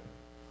to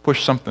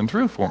push something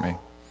through for me.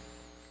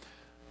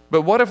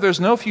 But what if there's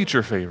no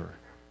future favor?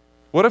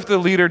 What if the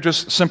leader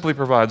just simply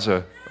provides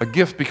a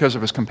gift because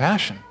of his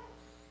compassion?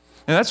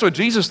 And that's what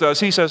Jesus does.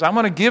 He says, I'm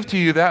going to give to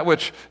you that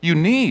which you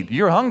need.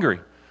 You're hungry.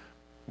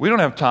 We don't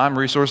have time,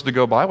 resources to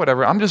go buy,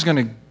 whatever. I'm just going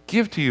to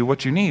give to you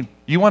what you need.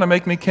 You want to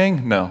make me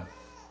king? No.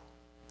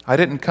 I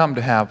didn't come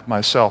to have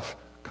myself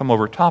come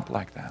over top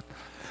like that.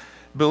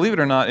 Believe it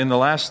or not, in the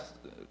last,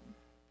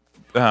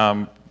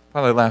 probably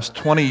the last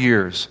 20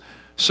 years,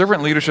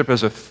 servant leadership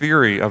as a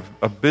theory of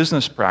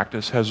business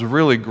practice has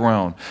really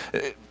grown.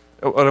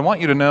 What I want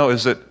you to know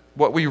is that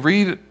what we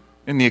read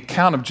in the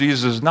account of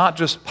Jesus is not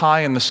just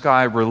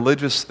pie-in-the-sky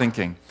religious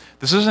thinking.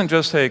 This isn't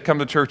just, hey, come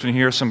to church and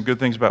hear some good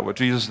things about what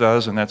Jesus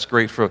does, and that's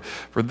great for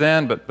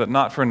then, but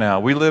not for now.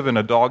 We live in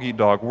a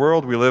dog-eat-dog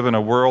world. We live in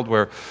a world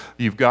where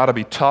you've got to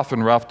be tough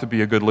and rough to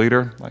be a good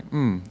leader.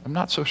 I'm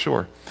not so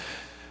sure.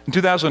 In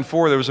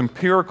 2004, there was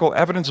empirical,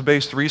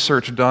 evidence-based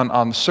research done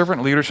on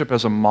servant leadership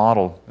as a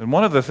model. And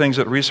one of the things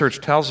that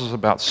research tells us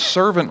about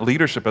servant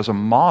leadership as a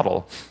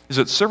model is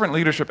that servant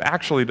leadership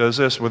actually does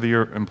this with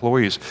your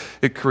employees.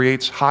 It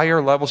creates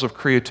higher levels of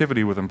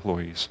creativity with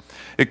employees.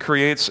 It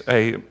creates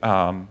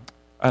an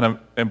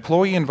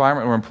employee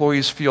environment where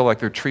employees feel like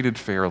they're treated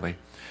fairly.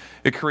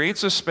 It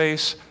creates a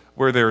space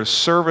where there is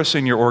service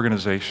in your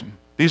organization.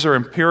 These are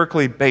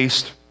empirically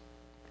based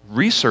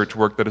research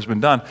work that has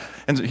been done.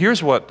 And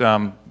here's what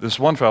this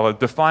one fellow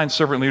defined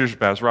servant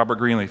leadership as, Robert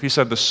Greenleaf. He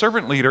said, the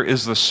servant leader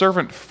is the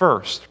servant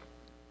first.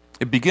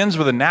 It begins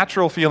with a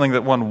natural feeling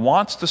that one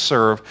wants to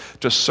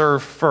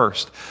serve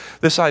first.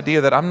 This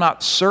idea that I'm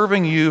not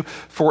serving you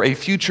for a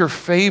future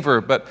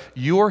favor, but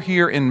you're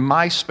here in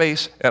my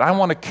space and I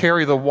want to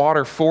carry the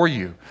water for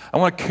you. I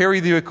want to carry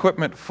the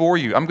equipment for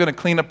you. I'm going to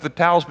clean up the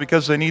towels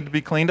because they need to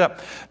be cleaned up.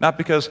 Not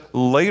because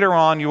later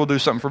on you will do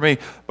something for me,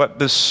 but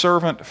this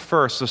servant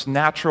first, this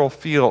natural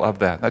feel of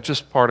that. That's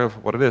just part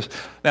of what it is.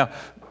 Now,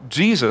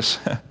 Jesus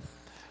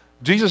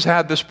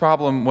had this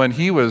problem when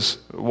he was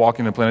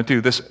walking the planet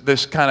too,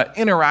 this kind of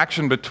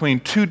interaction between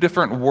two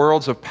different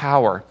worlds of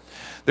power.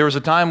 There was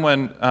a time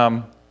when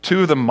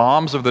two of the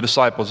moms of the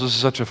disciples, this is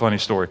such a funny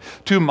story,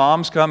 two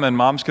moms come, and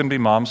moms can be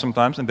moms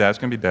sometimes, and dads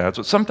can be dads,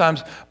 but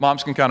sometimes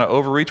moms can kind of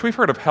overreach. We've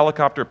heard of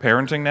helicopter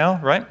parenting now,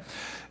 right?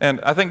 And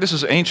I think this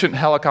is ancient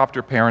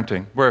helicopter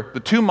parenting, where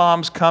the two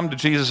moms come to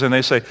Jesus and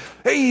they say,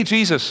 hey,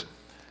 Jesus,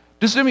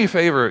 just do me a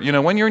favor,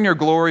 when you're in your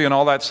glory and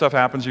all that stuff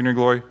happens in your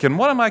glory, can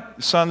one of my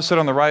sons sit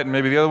on the right and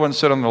maybe the other one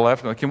sit on the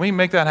left? Can we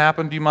make that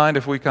happen? Do you mind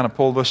if we kind of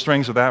pull the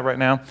strings of that right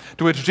now?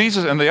 To which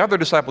Jesus and the other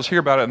disciples hear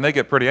about it and they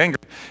get pretty angry.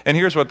 And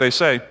here's what they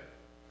say.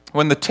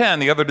 When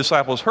the other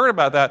disciples heard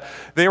about that,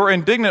 they were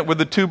indignant with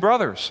the two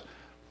brothers.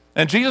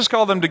 And Jesus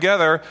called them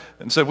together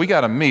and said, we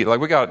got to meet.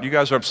 You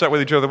guys are upset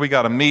with each other, we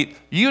got to meet.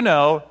 You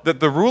know that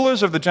the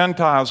rulers of the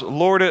Gentiles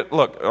lord it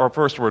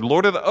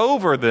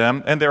over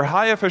them, and their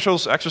high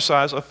officials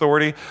exercise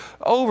authority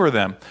over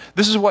them.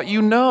 This is what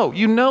you know.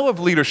 You know of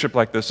leadership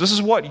like this. This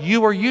is what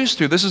you are used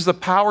to. This is the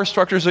power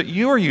structures that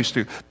you are used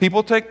to.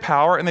 People take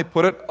power and they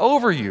put it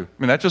over you.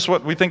 I mean, that's just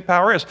what we think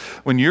power is.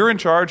 When you're in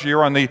charge,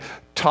 you're on the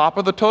top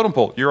of the totem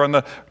pole. You're on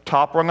the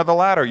top rung of the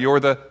ladder. You're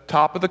the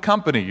top of the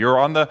company. You're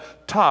on the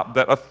top.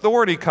 That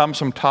authority comes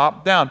from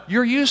top down.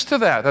 You're used to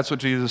that. That's what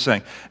Jesus is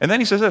saying. And then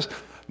he says this,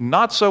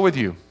 not so with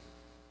you.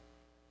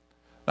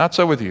 Not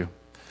so with you.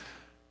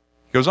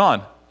 He goes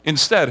on.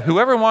 Instead,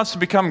 whoever wants to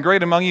become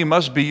great among you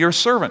must be your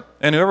servant,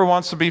 and whoever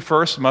wants to be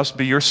first must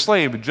be your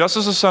slave, just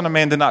as the Son of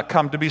Man did not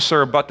come to be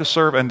served, but to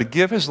serve and to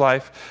give his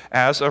life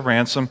as a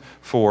ransom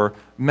for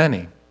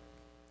many.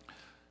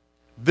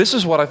 This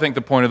is what I think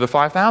the point of the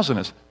 5,000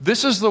 is.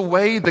 This is the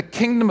way the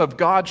kingdom of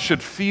God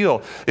should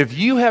feel. If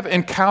you have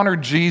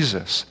encountered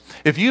Jesus,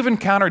 if you've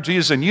encountered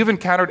Jesus and you've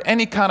encountered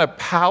any kind of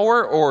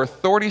power or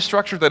authority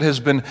structure that has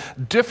been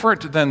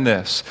different than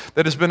this,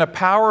 that has been a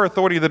power or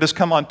authority that has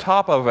come on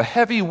top of a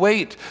heavy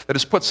weight that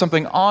has put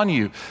something on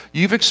you,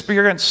 you've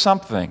experienced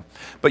something,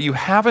 but you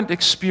haven't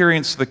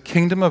experienced the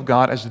kingdom of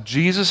God as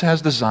Jesus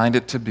has designed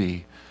it to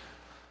be.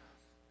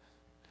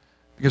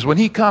 Because when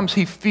he comes,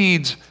 he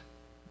feeds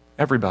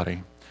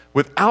everybody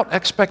without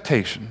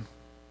expectation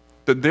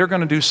that they're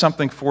going to do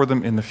something for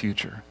them in the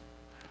future.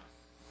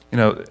 You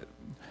know,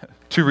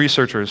 two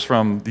researchers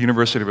from the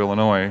University of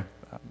Illinois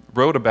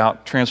wrote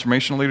about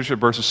transformational leadership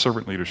versus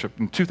servant leadership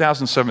in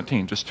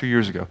 2017, just 2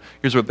 years ago.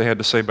 Here's what they had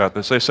to say about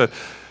this. They said,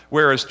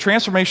 whereas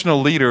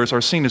transformational leaders are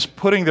seen as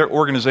putting their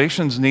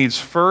organization's needs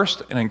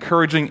first and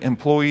encouraging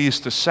employees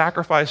to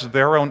sacrifice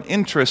their own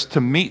interests to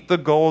meet the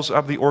goals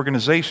of the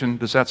organization,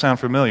 does that sound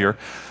familiar?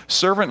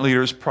 Servant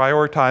leaders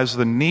prioritize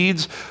the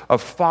needs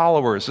of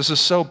followers. This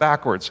is so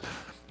backwards.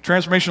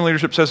 Transformational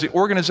leadership says the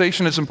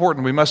organization is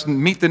important. We must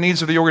meet the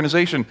needs of the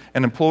organization,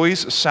 and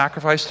employees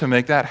sacrifice to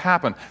make that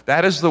happen.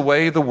 That is the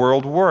way the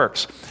world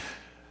works.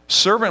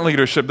 Servant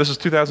leadership, this is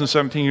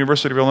 2017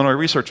 University of Illinois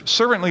research.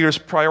 Servant leaders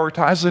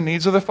prioritize the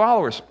needs of the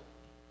followers.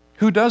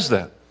 Who does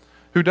that?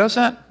 Who does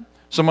that?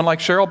 Someone like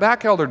Cheryl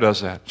Bachelder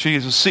does that. She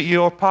is the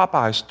CEO of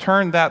Popeyes,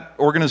 turned that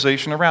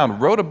organization around,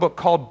 wrote a book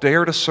called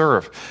Dare to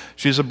Serve.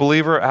 She's a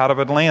believer out of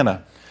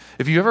Atlanta.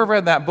 If you've ever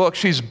read that book,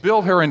 she's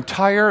built her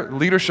entire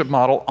leadership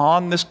model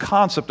on this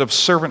concept of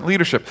servant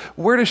leadership.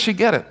 Where does she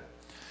get it?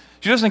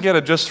 She doesn't get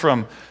it just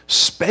from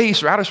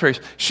space or outer space.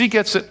 She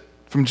gets it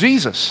from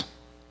Jesus.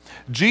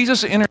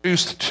 Jesus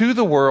introduced to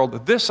the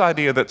world this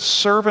idea that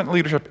servant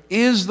leadership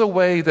is the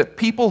way that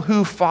people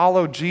who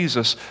follow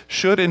Jesus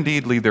should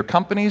indeed lead their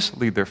companies,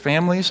 lead their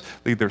families,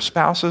 lead their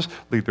spouses,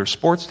 lead their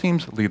sports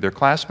teams, lead their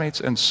classmates,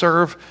 and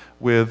serve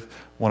with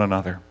one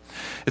another.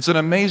 It's an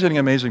amazing,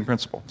 amazing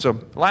principle. So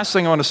last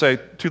thing I want to say,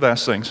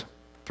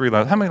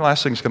 how many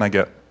last things can I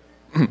get?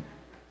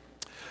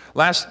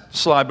 Last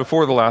slide,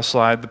 before the last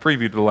slide, the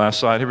preview to the last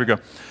slide, here we go.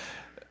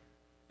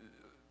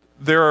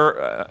 There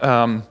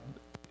are,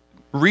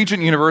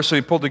 Regent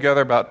University pulled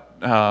together about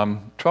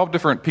 12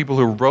 different people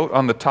who wrote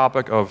on the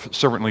topic of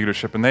servant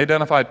leadership, and they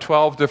identified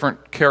 12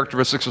 different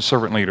characteristics of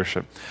servant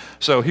leadership.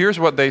 So here's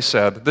what they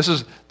said. This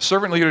is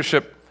servant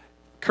leadership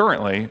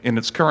currently, in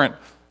its current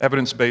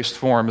evidence-based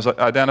form, is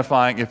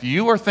identifying if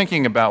you are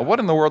thinking about what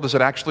in the world does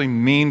it actually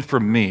mean for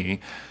me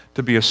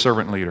to be a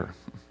servant leader.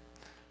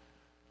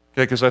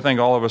 Okay, because I think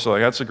all of us are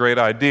like, that's a great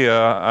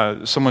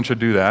idea. Someone should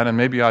do that, and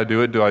maybe I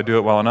do it. Do I do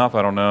it well enough?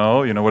 I don't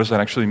know. What does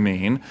that actually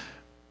mean?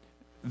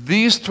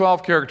 These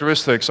 12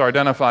 characteristics are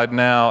identified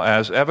now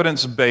as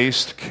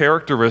evidence-based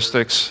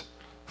characteristics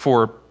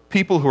for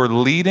people who are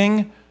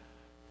leading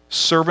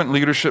servant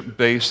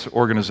leadership-based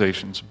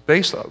organizations.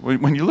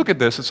 When you look at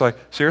this, it's like,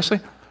 seriously?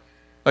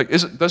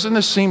 Doesn't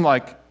this seem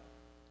like,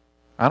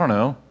 I don't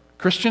know,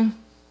 Christian?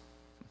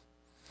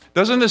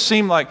 Doesn't this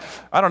seem like,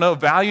 I don't know,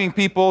 valuing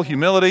people,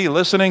 humility,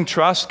 listening,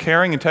 trust,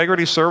 caring,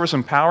 integrity, service,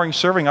 empowering,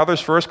 serving others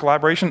first,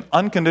 collaboration,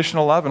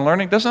 unconditional love, and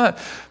learning? Doesn't that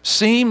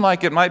seem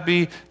like it might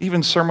be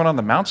even Sermon on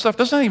the Mount stuff?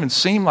 Doesn't that even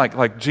seem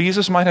like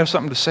Jesus might have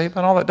something to say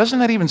about all that? Doesn't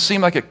that even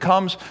seem like it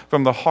comes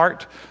from the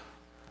heart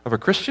of a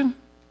Christian?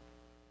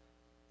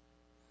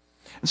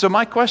 And so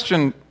my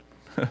question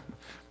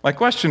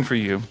for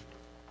you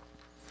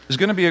is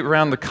going to be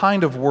around the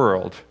kind of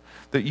world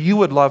that you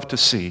would love to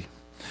see.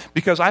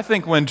 Because I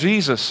think when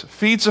Jesus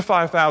feeds the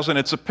 5,000,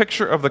 it's a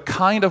picture of the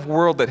kind of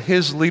world that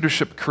his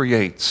leadership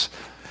creates.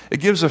 It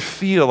gives a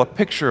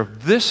picture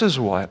of this is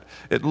what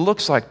it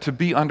looks like to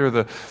be under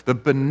the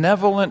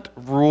benevolent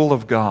rule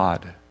of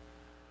God.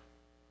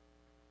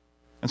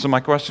 And so my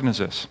question is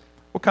this: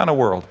 what kind of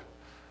world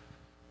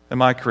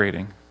am I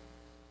creating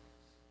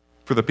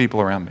for the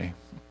people around me?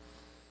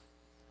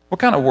 What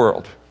kind of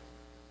world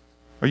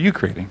are you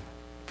creating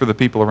for the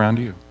people around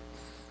you?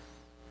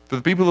 For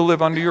the people who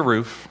live under your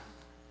roof,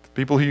 the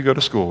people who you go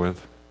to school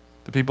with,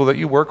 the people that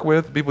you work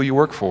with, the people you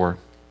work for,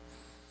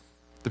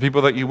 the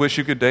people that you wish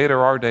you could date or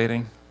are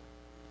dating,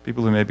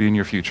 people who may be in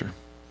your future.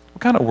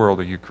 What kind of world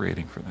are you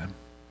creating for them?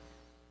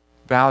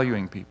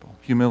 valuing people,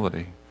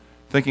 humility,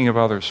 thinking of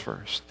others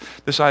first.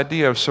 This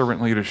idea of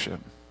servant leadership.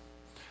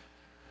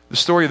 The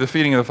story of the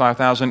feeding of the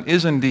 5,000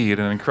 is indeed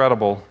an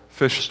incredible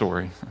fish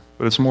story,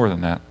 but it's more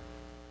than that.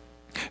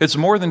 It's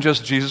more than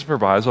just Jesus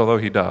provides, although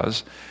he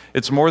does.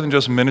 It's more than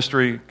just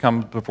ministry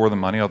comes before the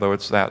money, although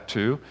it's that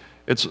too.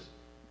 It's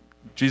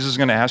Jesus is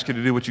going to ask you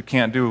to do what you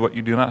can't do, what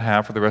you do not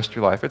have for the rest of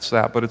your life. It's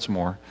that, but it's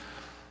more.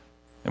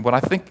 And what I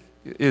think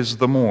is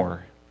the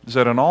more is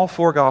that in all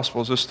four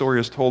Gospels, this story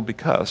is told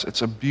because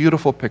it's a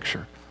beautiful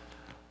picture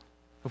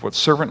of what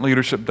servant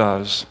leadership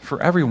does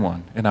for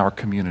everyone in our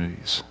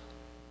communities.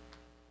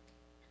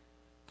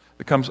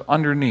 It comes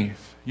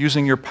underneath,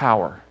 using your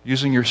power,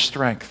 using your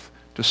strength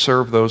to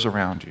serve those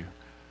around you.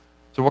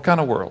 So what kind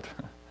of world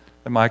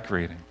am I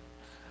creating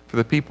for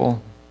the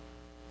people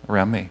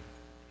around me?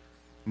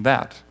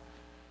 That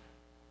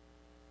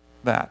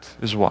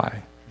is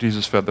why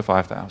Jesus fed the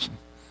 5,000.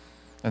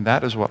 And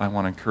that is what I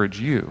want to encourage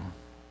you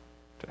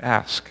to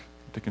ask,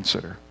 to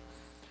consider.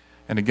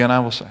 And again, I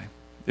will say,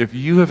 if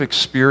you have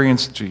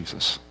experienced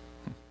Jesus,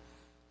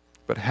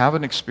 but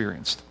haven't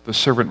experienced the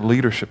servant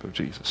leadership of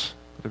Jesus,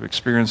 but have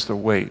experienced the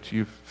weight,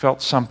 you've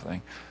felt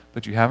something,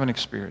 but you haven't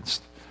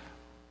experienced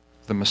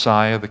the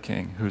Messiah, the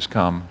King, who's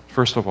come,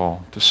 first of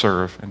all, to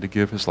serve and to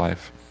give his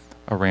life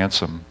a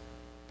ransom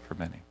for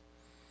many.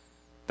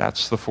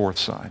 That's the fourth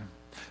sign.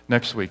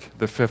 Next week,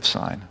 the fifth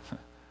sign.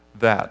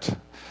 That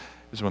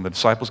is when the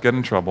disciples get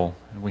in trouble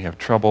and we have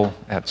trouble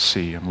at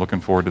sea. I'm looking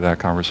forward to that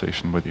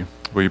conversation with you.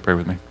 Will you pray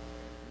with me?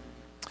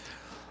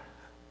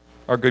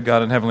 Our good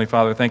God and Heavenly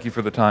Father, thank you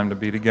for the time to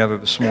be together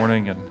this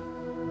morning and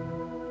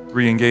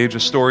re-engage a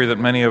story that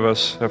many of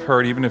us have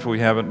heard, even if we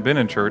haven't been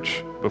in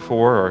church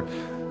before.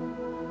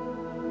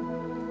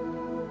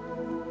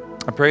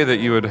 I pray that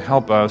you would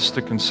help us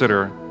to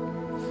consider,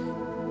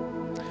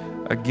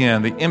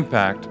 again, the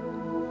impact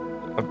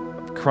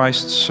of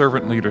Christ's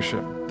servant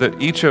leadership,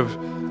 that each of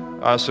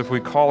us, if we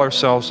call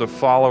ourselves a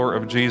follower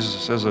of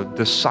Jesus, as a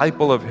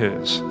disciple of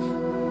his,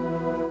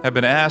 have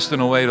been asked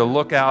in a way to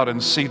look out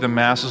and see the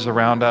masses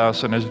around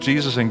us. And as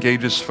Jesus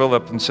engages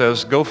Philip and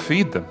says, go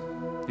feed them,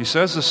 he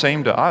says the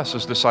same to us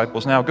as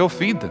disciples now. Go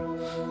feed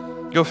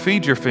them. Go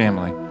feed your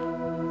family.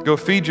 Go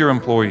feed your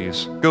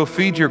employees. Go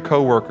feed your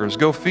coworkers.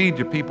 Go feed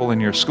your people in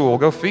your school.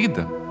 Go feed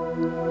them.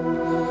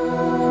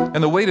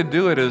 And the way to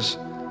do it is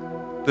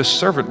the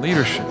servant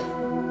leadership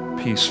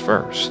piece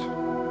first.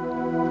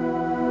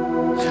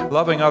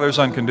 Loving others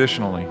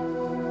unconditionally,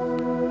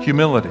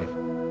 humility,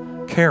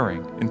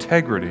 caring,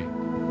 integrity,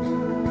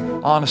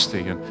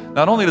 honesty. And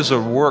not only does it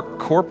work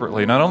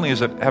corporately, not only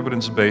is it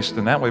evidence-based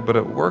in that way, but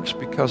it works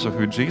because of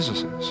who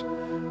Jesus is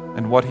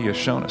and what he has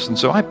shown us. And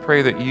so I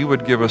pray that you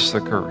would give us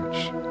the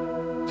courage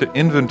to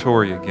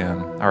inventory again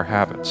our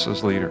habits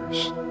as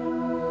leaders,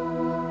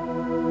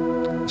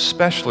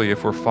 especially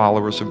if we're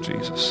followers of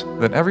Jesus,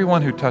 that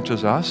everyone who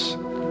touches us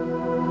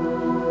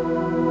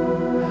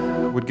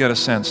would get a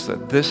sense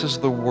that this is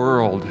the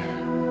world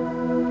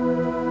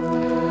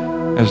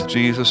as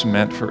Jesus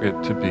meant for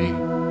it to be.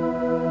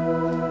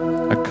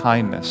 A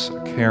kindness, a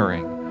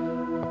caring,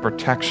 a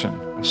protection,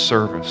 a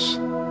service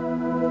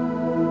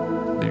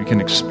that you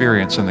can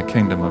experience in the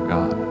kingdom of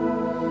God.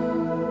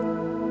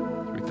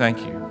 We thank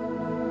you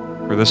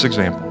for this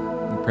example.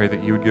 We pray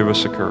that you would give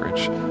us the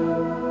courage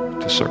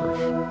to serve.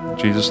 In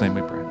Jesus' name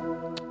we pray.